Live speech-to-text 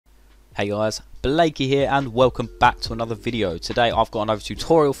Hey guys, Blakey here and welcome back to another video. Today I've got another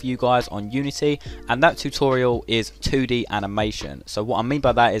tutorial for you guys on Unity, and that tutorial is 2D animation. So what I mean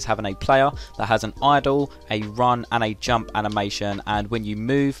by that is having a player that has an idle, a run and a jump animation, and when you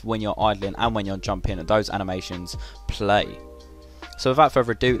move, when you're idling and when you're jumping, those animations play. So without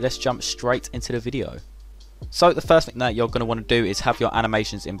further ado, let's jump straight into the video. So the first thing that you're going to want to do is have your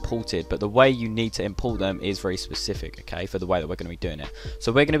animations imported, but the way you need to import them is very specific, okay, for the way that we're going to be doing it.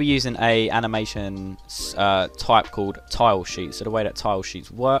 So we're going to be using a animation type called tile sheet. So the way that tile sheets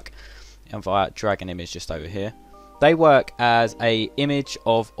work, and via drag an image just over here, they work as a image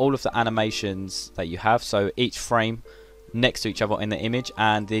of all of the animations that you have, so each frame next to each other in the image,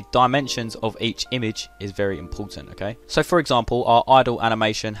 and the dimensions of each image is very important. Okay, so for example, our idle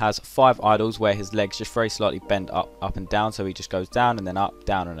animation has 5 idles where his legs just very slightly bend up and down, so he just goes down and then up,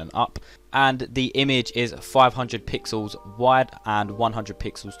 down and then up, and the image is 500 pixels wide and 100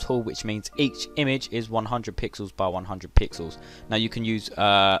 pixels tall, which means each image is 100 pixels by 100 pixels. Now you can use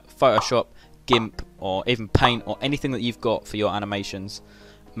Photoshop, GIMP or even Paint or anything that you've got for your animations.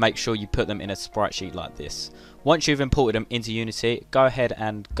 Make sure you put them in a sprite sheet like this. Once you've imported them into Unity, go ahead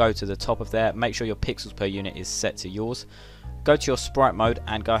and go to the top of there, make sure your pixels per unit is set to yours. Go to your sprite mode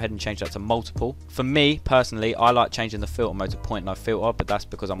and go ahead and change that to multiple. For me personally, I like changing the filter mode to point no filter, but that's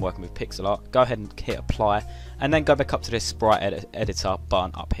because I'm working with pixel art. Go ahead and hit apply, and then go back up to this sprite editor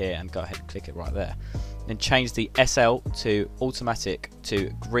button up here and go ahead and click it right there. Then change the SL to automatic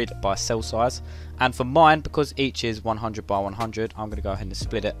to grid by cell size, and for mine, because each is 100 by 100, I'm going to go ahead and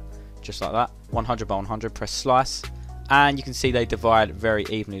split it just like that, 100 by 100, press slice, and you can see they divide very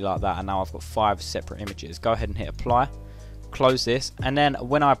evenly like that, and now I've got 5 separate images. Go ahead and hit apply, close this, and then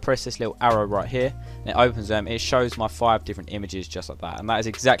when I press this little arrow right here and it opens them, it shows my 5 different images just like that, and that is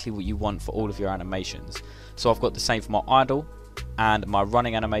exactly what you want for all of your animations. So I've got the same for my idle and my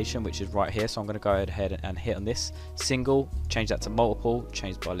running animation, which is right here. So I'm going to go ahead and hit on this single, change that to multiple,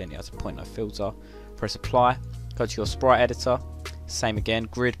 change by linear to point no filter, press apply, go to your sprite editor, same again,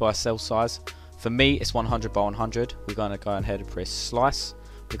 grid by cell size. For me it's 100 by 100. We're going to go ahead and press slice,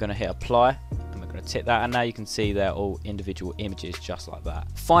 we're going to hit apply, and we're going to tick that, and now you can see they're all individual images just like that.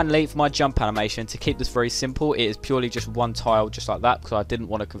 Finally, for my jump animation, to keep this very simple, it is purely just one tile just like that, because I didn't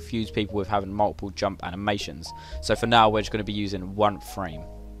want to confuse people with having multiple jump animations. So for now we're just going to be using one frame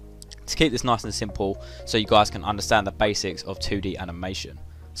to keep this nice and simple, so you guys can understand the basics of 2D animation.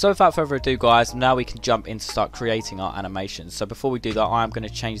 So without further ado guys, now we can jump in to start creating our animations. So before we do that, I am going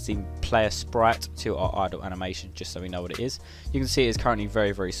to change the player sprite to our idle animation just so we know what it is. You can see it is currently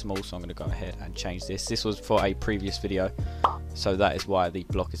very small, so I'm going to go ahead and change this. This was for a previous video, so that is why the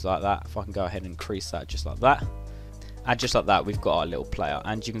block is like that. If I can go ahead and increase that just like that, and just like that we've got our little player.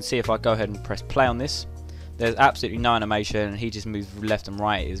 And you can see if I go ahead and press play on this, there's absolutely no animation, and he just moves left and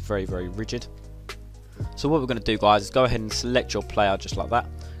right. It is very rigid. So what we're going to do guys is go ahead and select your player just like that.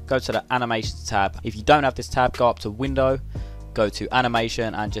 Go to the animations tab. If you don't have this tab, go up to window, go to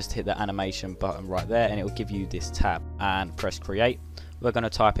animation, and just hit the animation button right there, and it will give you this tab, and press create. We're going to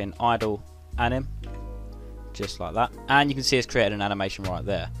type in idle anim just like that, and you can see it's created an animation right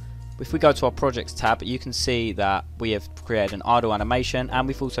there. If we go to our projects tab, you can see that we have created an idle animation, and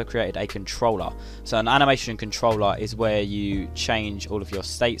we've also created a controller. So an animation controller is where you change all of your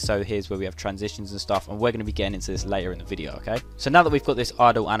states. So here's where we have transitions and stuff, and we're going to be getting into this later in the video. Okay, so now that we've got this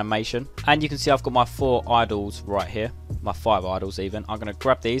idle animation, and you can see I've got my 4 idles right here, my 5 idles even, I'm going to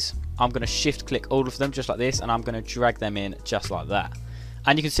grab these, I'm going to shift click all of them just like this, and I'm going to drag them in just like that.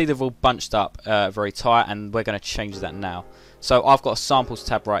 And you can see they've all bunched up very tight, and we're going to change that now. So I've got a samples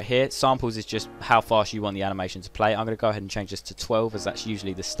tab right here. Samples is just how fast you want the animation to play. I'm going to go ahead and change this to 12, as that's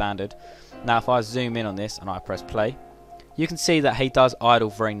usually the standard. Now if I zoom in on this and I press play, you can see that he does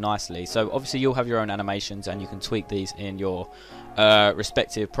idle very nicely. So obviously you'll have your own animations and you can tweak these in your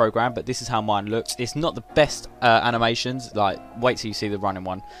respective program, but this is how mine looks. It's not the best animations, like wait till you see the running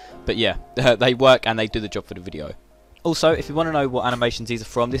one, but yeah, they work and they do the job for the video. Also, if you want to know what animations these are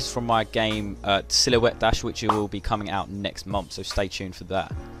from, this is from my game Silhouette Dash, which will be coming out next month, so stay tuned for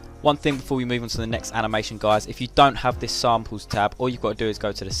that. One thing before we move on to the next animation guys, if you don't have this samples tab, all you've got to do is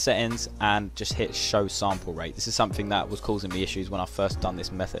go to the settings and just hit show sample rate. This is something that was causing me issues when I first done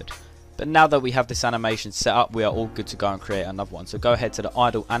this method. But now that we have this animation set up, we are all good to go and create another one. So go ahead to the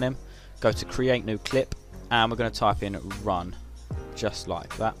idle anim, go to create new clip, and we're going to type in run, just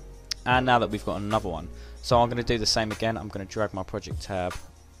like that. And now that we've got another one, so I'm going to do the same again. I'm going to drag my project tab.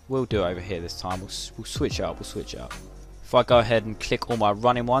 We'll do it over here this time. We'll switch it up. If I go ahead and click all my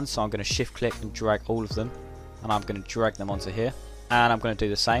running ones, so I'm going to shift click and drag all of them, and I'm going to drag them onto here, and I'm going to do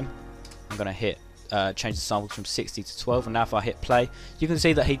the same. I'm going to hit change the samples from 60 to 12, and now if I hit play, you can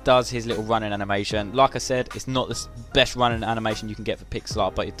see that he does his little running animation. Like I said, it's not the best running animation you can get for pixel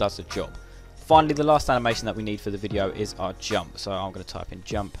art, but it does the job. Finally, the last animation that we need for the video is our jump. So I'm going to type in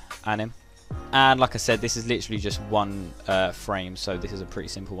jump anim. And like I said, this is literally just one frame, so this is a pretty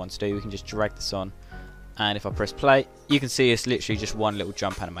simple one to do. We can just drag this on, and if I press play, you can see it's literally just one little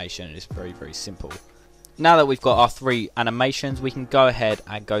jump animation, and it's very, very simple. Now that we've got our 3 animations, we can go ahead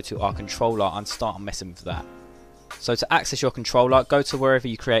and go to our controller and start messing with that. So to access your controller, go to wherever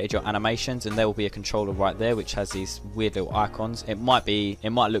you created your animations, and there will be a controller right there which has these weird little icons. It might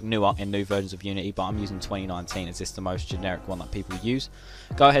look newer in new versions of Unity, but I'm using 2019 as this the most generic one that people use.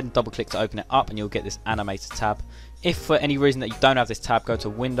 Go ahead and double click to open it up, and you'll get this animator tab. If for any reason that you don't have this tab, go to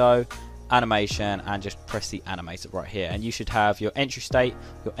window, animation, and just press the animator right here, and you should have your entry state,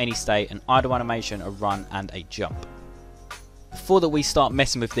 your any state, an idle animation, a run, and a jump. Before that we start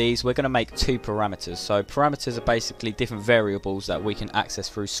messing with these, we're going to make 2 parameters. So parameters are basically different variables that we can access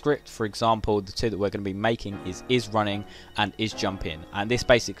through script. For example, the 2 that we're going to be making is running and is jumping, and this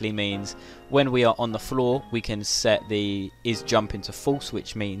basically means when we are on the floor, we can set the is jumping to false,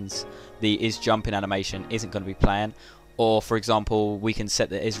 which means the is jumping animation isn't going to be playing. Or for example, we can set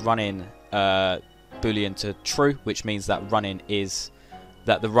the is running boolean to true, which means that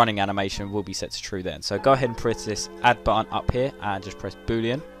the running animation will be set to true then. So go ahead and press this add button up here and just press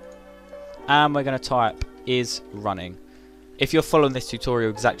boolean, and we're going to type is running. If you're following this tutorial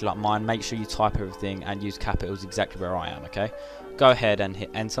exactly like mine, make sure you type everything and use capitals exactly where I am, okay? Go ahead and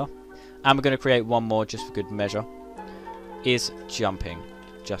hit enter, and we're going to create one more just for good measure. Is jumping,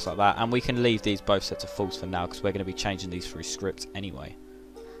 just like that, and we can leave these both set to false for now because we're going to be changing these through script anyway.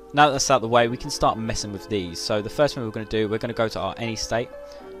 Now that that's out of the way, we can start messing with these. So the first thing we're going to do, we're going to go to our any state.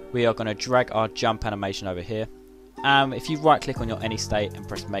 We are going to drag our jump animation over here. If you right click on your any state and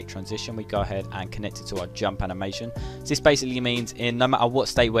press make transition, we go ahead and connect it to our jump animation. So this basically means no matter what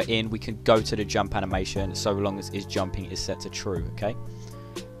state we're in, we can go to the jump animation so long as is jumping is set to true, okay?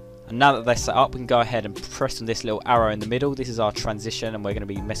 And now that they're set up, we can go ahead and press on this little arrow in the middle. This is our transition, and we're going to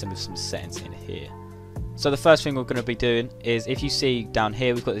be messing with some settings in here. So the first thing we're going to be doing is, if you see down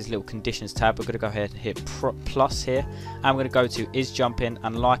here, we've got this little conditions tab. We're going to go ahead and hit plus here, and we're going to go to is jumping,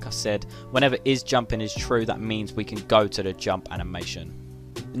 and like I said, whenever is jumping is true, that means we can go to the jump animation.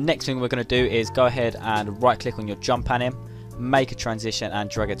 The next thing we're going to do is go ahead and right click on your jump anim, make a transition and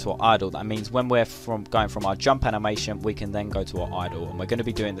drag it to our idle. That means when we're going from our jump animation, we can then go to our idle, and we're going to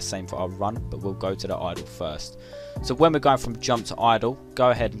be doing the same for our run, but we'll go to the idle first. So when we're going from jump to idle, go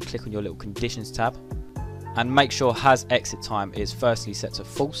ahead and click on your little conditions tab, and make sure has exit time is firstly set to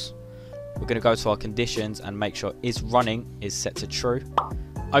false. We're going to go to our conditions and make sure is running is set to true.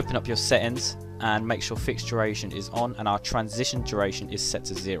 Open up your settings and make sure fixed duration is on, and our transition duration is set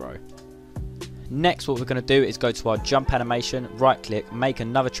to 0. Next, what we're going to do is go to our jump animation, right click, make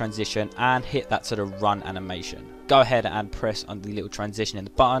another transition, and hit that to the run animation. Go ahead and press on the little transition in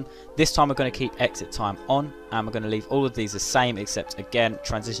the button. This time we're going to keep exit time on, and we're going to leave all of these the same, except again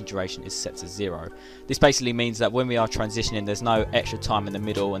transition duration is set to 0. This basically means that when we are transitioning, there's no extra time in the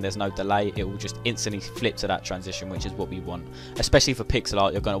middle and there's no delay. It will just instantly flip to that transition, which is what we want. Especially for pixel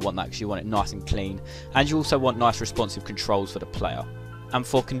art, you're going to want that because you want it nice and clean, and you also want nice responsive controls for the player. And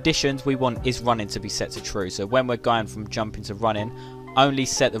for conditions, we want is running to be set to true. So when we're going from jumping to running, only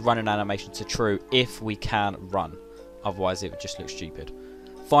set the running animation to true if we can run. Otherwise, it would just look stupid.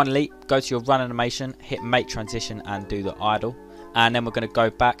 Finally, go to your run animation, hit make transition and do the idle. And then we're going to go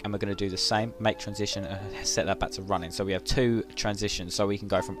back and we're going to do the same, make transition and set that back to running. So we have 2 transitions, so we can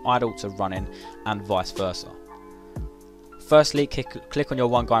go from idle to running and vice versa. Firstly, click on your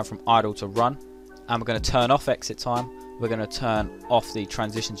one going from idle to run, and we're going to turn off exit time. We're going to turn off the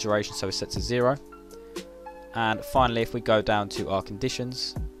transition duration so it's set to 0. And finally, if we go down to our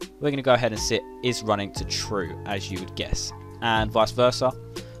conditions, we're going to go ahead and set is running to true, as you would guess. And vice versa.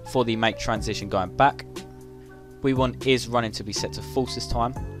 For the make transition going back, we want is running to be set to false this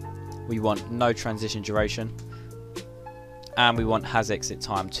time. We want no transition duration. And we want has exit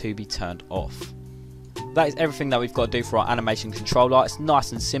time to be turned off. That is everything that we've got to do for our animation controller. It's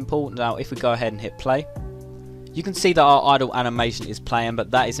nice and simple. Now, if we go ahead and hit play, you can see that our idle animation is playing, but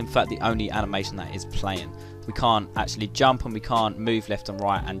that is in fact the only animation that is playing. We can't actually jump and we can't move left and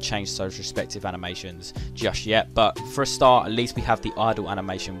right and change those respective animations just yet, but for a start, at least we have the idle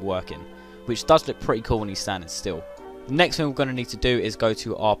animation working, which does look pretty cool when he's standing still. The next thing we're going to need to do is go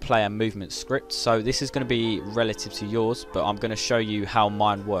to our player movement script. So this is going to be relative to yours, but I'm going to show you how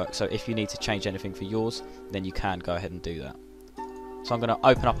mine works. So if you need to change anything for yours, then you can go ahead and do that. So I'm going to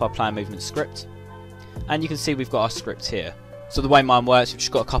open up our player movement script, and you can see we've got our script here. So the way mine works, we've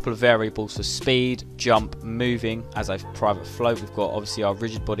just got a couple of variables for speed, jump, moving as a private float. We've got obviously our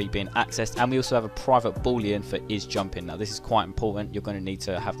rigid body being accessed, and we also have a private boolean for is jumping. Now this is quite important, you're going to need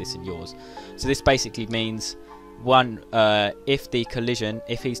to have this in yours. So this basically means one, if the collision,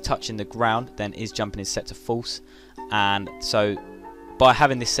 if he's touching the ground, then is jumping is set to false. And so by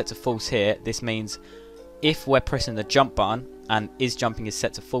having this set to false here, this means if we're pressing the jump button and is jumping is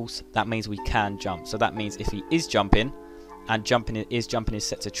set to false, that means we can jump. So that means if he is jumping and jumping is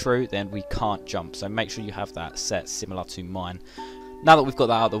set to true, then we can't jump. So make sure you have that set similar to mine. Now that we've got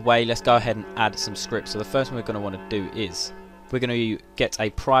that out of the way, let's go ahead and add some scripts. So the first one we're going to want to do is we're going to get a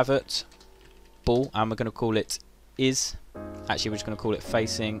private bool, and we're going to call it is. Actually, we're just going to call it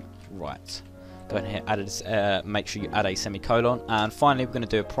facing right. Go ahead and hit make sure you add a semicolon, and finally we're going to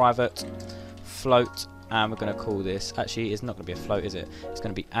do a private float, and we're going to call this, actually it's not going to be a float, is it? It's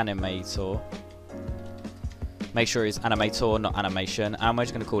going to be animator. Make sure it's animator, not animation, and we're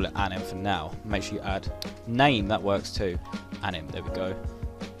just going to call it anim for now. Make sure you add name, that works too. Anim, there we go.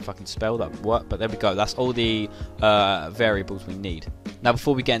 If I can spell, that would work, but there we go. That's all the variables we need. Now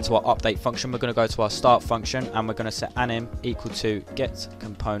before we get into our update function, we're going to go to our start function, and we're going to set anim equal to get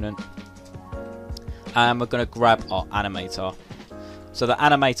component, and we're going to grab our animator. So the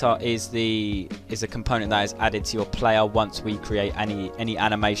animator is a component that is added to your player once we create any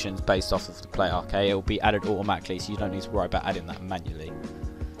animations based off of the player. Okay, it will be added automatically, so you don't need to worry about adding that manually.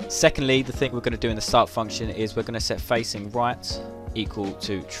 Secondly, the thing we're going to do in the start function is we're going to set facing right equal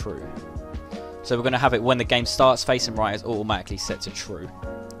to true. So we're going to have it when the game starts, facing right is automatically set to true.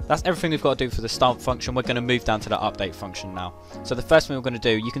 That's everything we've got to do for the start function. We're going to move down to the update function now. So the first thing we're going to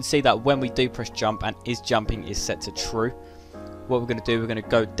do, you can see that when we do press jump and is jumping is set to true. What we're going to do, we're going to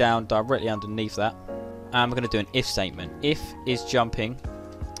go down directly underneath that, and we're going to do an if statement. If is jumping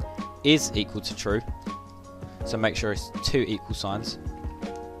is equal to true, so make sure it's 2 equal signs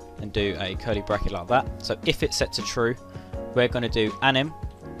and do a curly bracket like that. So if it's set to true, we're going to do anim,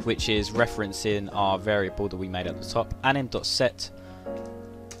 which is referencing our variable that we made at the top, anim.set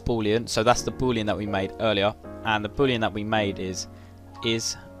boolean. So that's the boolean that we made earlier, and the boolean that we made is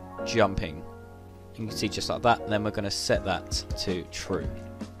jumping. You can see just like that. Then we're going to set that to true,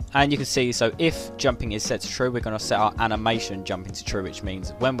 and you can see, so if jumping is set to true, we're going to set our animation jumping to true, which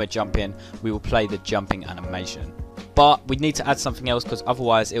means when we're jumping we will play the jumping animation. But we need to add something else, because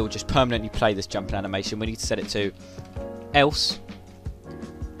otherwise it will just permanently play this jumping animation. We need to set it to else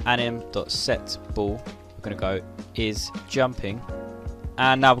anim.set bool. We're going to go is jumping,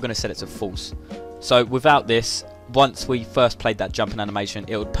 and now we're going to set it to false. So without this, once we first played that jumping animation,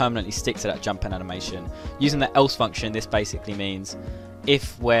 it would permanently stick to that jumping animation. Using the else function, this basically means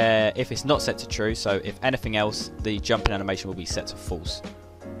if it's not set to true, so if anything else, the jumping animation will be set to false.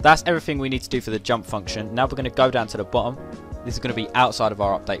 That's everything we need to do for the jump function. Now we're going to go down to the bottom. This is going to be outside of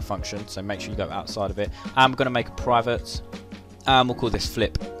our update function, so make sure you go outside of it. And we're going to make a private, and we'll call this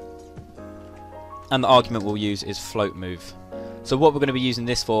flip. And the argument we'll use is float move. So what we're going to be using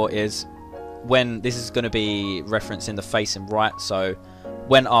this for is when this is going to be referencing the facing right. So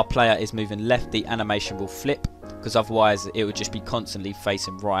when our player is moving left, the animation will flip, because otherwise it would just be constantly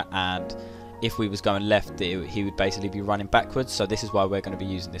facing right, and if we was going left, he would basically be running backwards. So this is why we're going to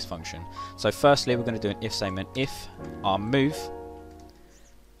be using this function. So firstly, we're going to do an if statement. If our move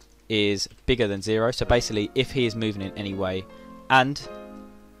is bigger than 0, so basically if he is moving in any way and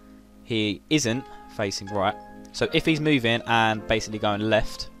he isn't facing right, so if he's moving and basically going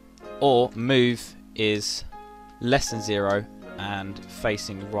left, or move is less than 0 and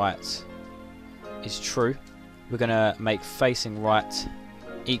facing right is true, we're going to make facing right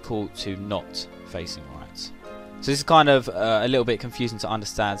equal to not facing right. So this is kind of a little bit confusing to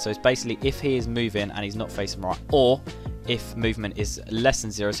understand. So it's basically if he is moving and he's not facing right, or if movement is less than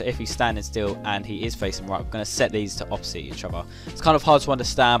 0, so if he's standing still and he is facing right, we're going to set these to opposite each other. It's kind of hard to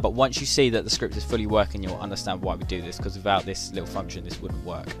understand, but once you see that the script is fully working, you'll understand why we do this, because without this little function this wouldn't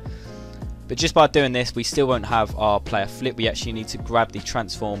work. But just by doing this, we still won't have our player flip. We actually need to grab the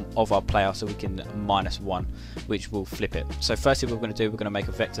transform of our player so we can -1, which will flip it. So firstly what we're going to do, we're going to make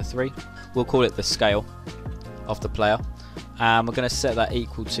a vector 3. We'll call it the scale of the player, and we're going to set that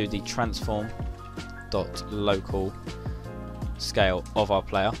equal to the transform dot local scale of our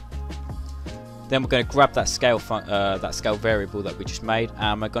player. Then we're going to grab that scale variable that we just made,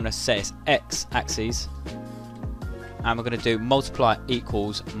 and we're going to set its x-axis, and we're going to do multiply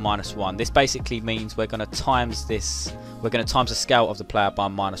equals -1. This basically means we're going to times this. We're going to times the scale of the player by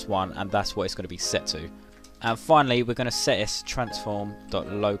 -1, and that's what it's going to be set to. And finally, we're going to set its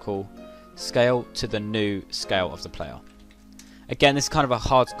transform.local scale to the new scale of the player. Again, this is kind of a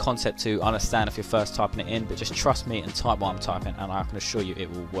hard concept to understand if you're first typing it in, but just trust me and type what I'm typing and I can assure you it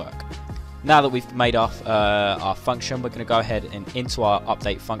will work. Now that we've made our function, we're going to go ahead and into our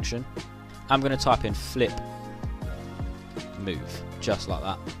update function. I'm going to type in flip move, just like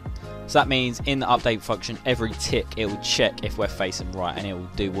that. So that means in the update function, every tick it will check if we're facing right and it will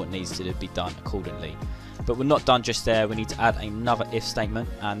do what needs to be done accordingly. But we're not done just there, we need to add another if statement,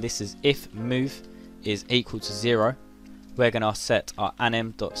 and this is if move is equal to 0. We're going to set our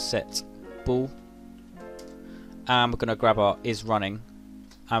anim.setBall, and we're going to grab our is running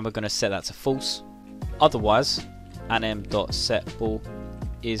and we're going to set that to false. Otherwise, anim.setBall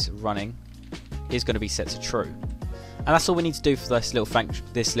is running is going to be set to true. And that's all we need to do for this little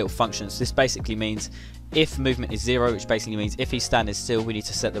function. So this basically means if movement is 0, which basically means if he's standing still, we need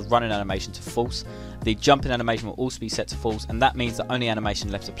to set the running animation to false. The jumping animation will also be set to false, and that means the only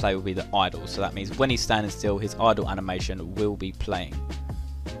animation left to play will be the idle. So that means when he's standing still, his idle animation will be playing.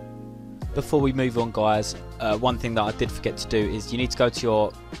 Before we move on, guys, one thing that I did forget to do is you need to go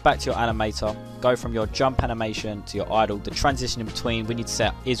to back to your animator, go from your jump animation to your idle. The transition in between, we need to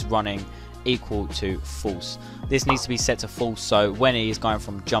set is running equal to false. This needs to be set to false, so when he is going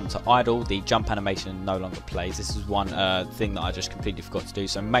from jump to idle, the jump animation no longer plays. This is one thing that I just completely forgot to do,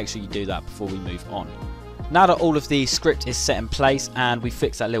 so make sure you do that before we move on. Now that all of the script is set in place and we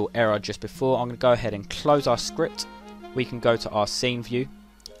fixed that little error just before, I'm going to go ahead and close our script. We can go to our scene view,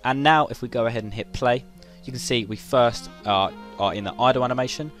 and now if we go ahead and hit play, you can see we first are in the idle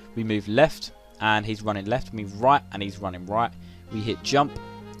animation. We move left and he's running left, we move right and he's running right. We hit jump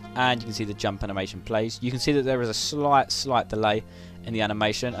and you can see the jump animation plays. You can see that there is a slight delay in the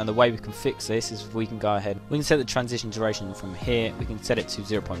animation, and the way we can fix this is we can go ahead, we can set the transition duration from here, we can set it to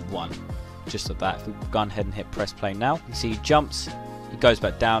 0.1, just like that. If we go ahead and hit press play now, you can see he jumps, he goes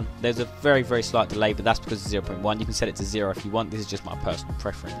back down. There's a very slight delay, but that's because it's 0.1. You can set it to 0 if you want. This is just my personal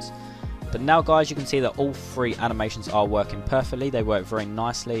preference. But now, guys, you can see that all three animations are working perfectly. They work very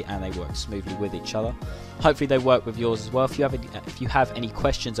nicely and they work smoothly with each other. Hopefully they work with yours as well. If you have any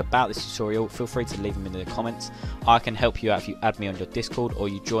questions about this tutorial, feel free to leave them in the comments. I can help you out if you add me on your Discord or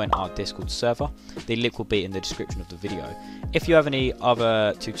you join our Discord server. The link will be in the description of the video. If you have any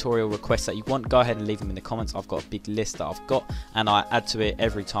other tutorial requests that you want, go ahead and leave them in the comments. I've got a big list that I've got and I add to it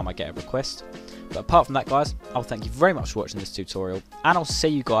every time I get a request. But apart from that, guys, I'll thank you very much for watching this tutorial, and I'll see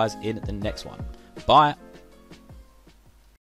you guys in the next one. Bye!